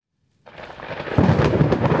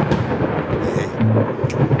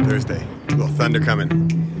Thursday. A little thunder coming.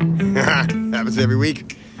 Happens every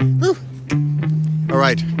week. Woo. All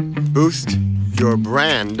right. Boost your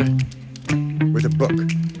brand with a book.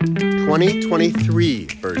 2023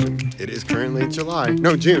 version. It is currently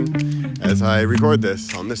June, as I record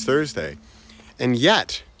this on this Thursday. And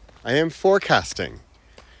yet, I am forecasting.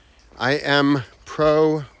 I am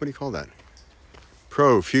pro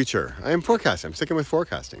future. I am forecasting. I'm sticking with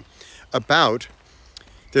forecasting. About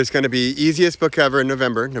there's going to be easiest book ever in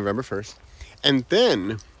November 1st. And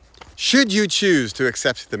then, should you choose to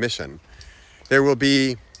accept the mission, there will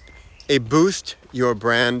be a Boost Your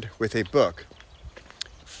Brand with a Book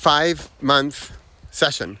 5-month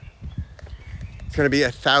session. It's going to be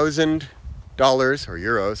 $1,000 or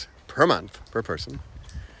euros per month per person.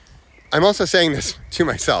 I'm also saying this to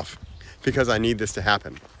myself because I need this to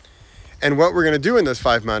happen. And what we're going to do in those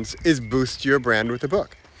 5 months is boost your brand with a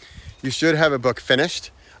book. You should have a book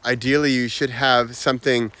finished. Ideally, you should have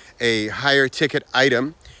a higher ticket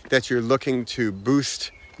item that you're looking to boost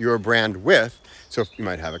your brand with. So you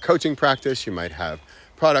might have a coaching practice, you might have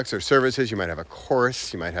products or services, you might have a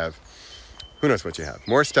course, you might have, who knows what you have.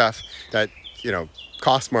 More stuff that,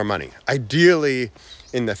 costs more money. Ideally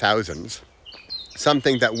in the thousands.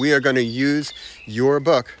 Something that we are going to use your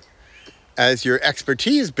book as your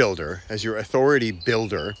expertise builder, as your authority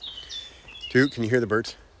builder. Can you hear the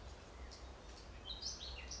birds?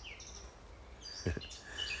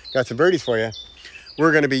 Got some birdies for you.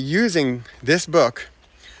 We're going to be using this book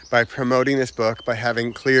by promoting this book, by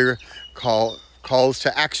having clear calls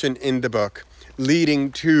to action in the book,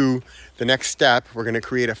 leading to the next step. We're going to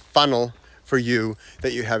create a funnel for you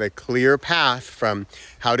that you have a clear path from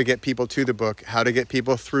how to get people to the book, how to get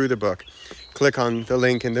people through the book. Click on the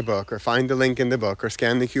link in the book or find the link in the book or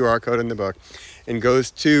scan the QR code in the book and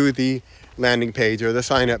goes to the landing page or the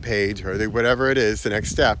sign-up page or whatever it is, the next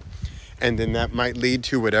step. And then that might lead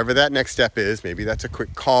to whatever that next step is. Maybe that's a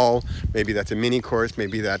quick call, maybe that's a mini course,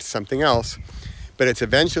 maybe that's something else. But it's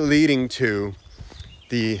eventually leading to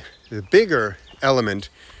the bigger element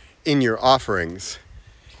in your offerings.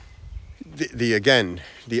 The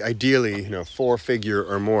ideally, 4-figure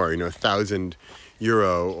or more, 1,000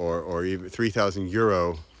 euro or even 3,000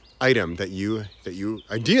 euro item that you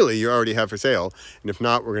ideally you already have for sale. And if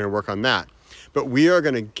not, we're going to work on that. But we are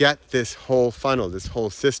going to get this whole funnel, this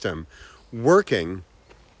whole system working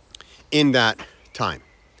in that time.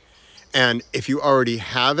 And if you already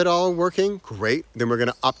have it all working, great, then we're going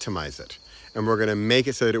to optimize it. And we're going to make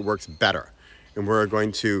it so that it works better. And we're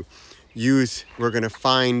going to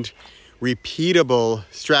find repeatable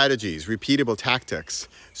strategies, repeatable tactics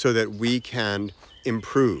so that we can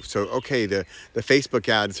improve. So, okay, the Facebook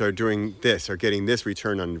ads are doing this, are getting this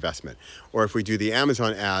return on investment. Or if we do the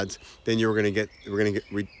Amazon ads, then we're going to get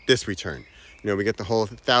this return. We get the whole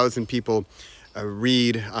 1,000 people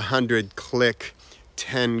read, 100 click,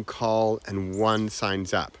 10 call, and 1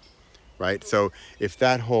 signs up, right? So if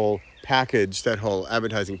that whole package, that whole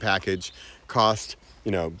advertising package cost,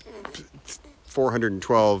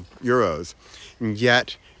 412 euros, and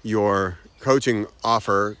yet your coaching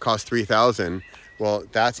offer costs 3,000, well,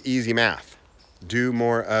 that's easy math. Do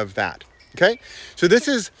more of that. Okay? So this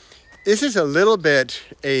is a little bit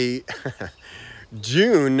a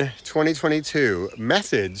June 2022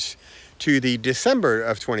 message to the December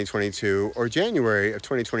of 2022 or January of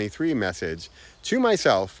 2023 message to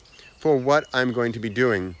myself for what I'm going to be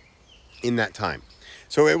doing in that time.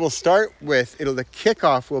 So it will start with, the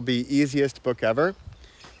kickoff will be easiest book ever.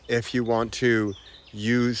 If you want to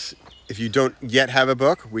if you don't yet have a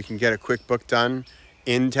book, we can get a quick book done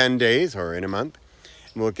in 10 days or in a month.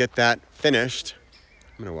 And we'll get that finished.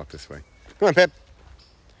 I'm going to walk this way. Come on, Pip.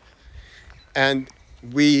 And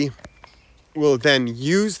we will then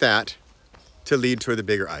use that to lead to the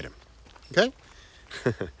bigger item. Okay?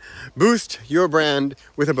 Boost your brand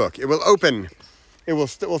with a book. It will open.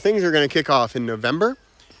 Things are going to kick off in November.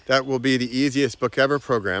 That will be the easiest book ever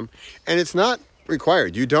program. And it's not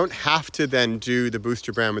required. You don't have to then do the Boost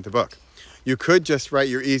Your Brand with the book. You could just write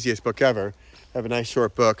your easiest book ever, have a nice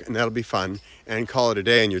short book, and that'll be fun, and call it a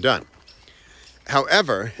day and you're done.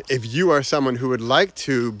 However, if you are someone who would like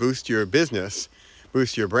to boost your business,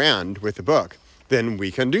 boost your brand with the book, then we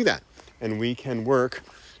can do that. And we can work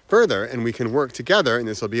further and we can work together. And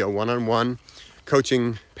this will be a one-on-one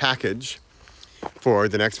coaching package for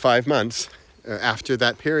the next 5 months after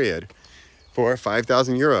that period for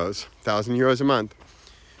 5,000 euros, 1,000 euros a month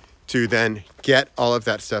to then get all of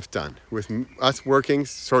that stuff done with us working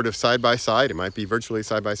sort of side by side. It might be virtually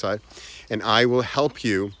side by side. And I will help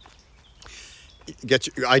you get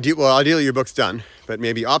ideally your book's done, but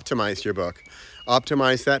maybe optimize your book,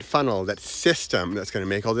 optimize that funnel, that system that's going to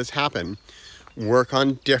make all this happen work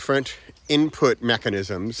on different input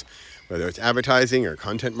mechanisms, whether it's advertising or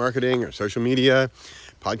content marketing or social media,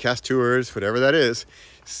 podcast tours, whatever that is.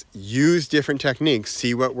 Use different techniques,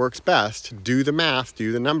 see what works best, do the math,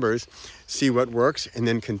 do the numbers, see what works, and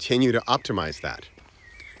then continue to optimize that.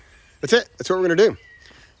 That's it. That's what we're going to do.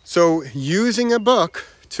 So using a book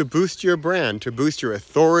to boost your brand, to boost your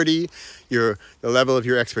authority, the level of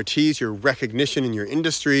your expertise, your recognition in your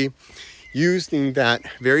industry, using that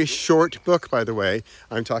very short book, by the way.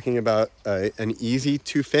 I'm talking about an easy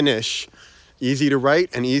to finish, easy to write,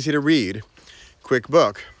 and easy to read, quick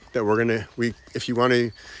book that if you want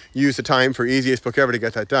to use the time for easiest book ever to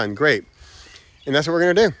get that done, great. And that's what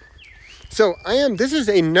we're going to do. So this is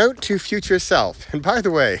a note to future self. And by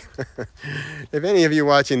the way, if any of you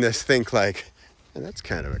watching this think like, that's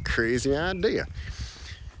kind of a crazy idea,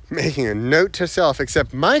 making a note to self,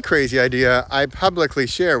 except my crazy idea I publicly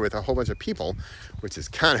share with a whole bunch of people, which is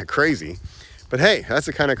kind of crazy. But hey, that's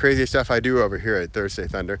the kind of crazy stuff I do over here at Thursday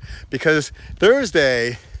Thunder, because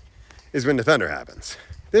Thursday is when the thunder happens.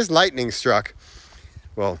 This lightning struck,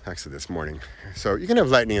 well, actually this morning. So you can have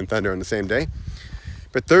lightning and thunder on the same day.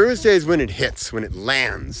 But Thursday is when it hits, when it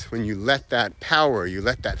lands, when you let that power, you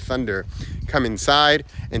let that thunder come inside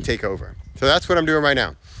and take over. So that's what I'm doing right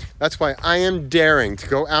now. That's why I am daring to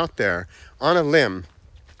go out there on a limb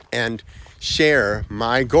and share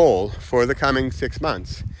my goal for the coming 6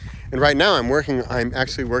 months. And right now I'm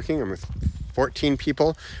with 14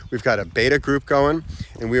 people. We've got a beta group going,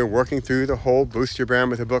 and we are working through the whole Boost Your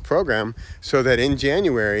Brand with a Book program so that in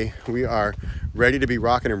January we are ready to be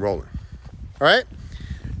rocking and rolling. All right?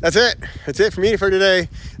 That's it. That's it for me for today.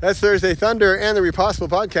 That's Thursday Thunder and the Repossible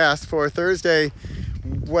podcast for Thursday,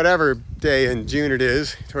 whatever day in June it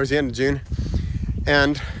is, towards the end of June.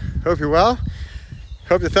 And hope you're well.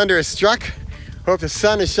 Hope the thunder is struck. Hope the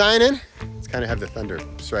sun is shining. Let's kind of have the thunder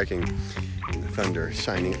striking and the thunder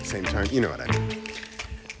shining at the same time. You know what I mean.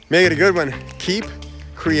 Make it a good one. Keep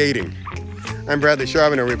creating. I'm Bradley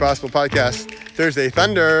Sharman, a Repossible podcast. Thursday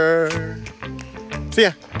Thunder. See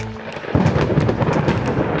ya.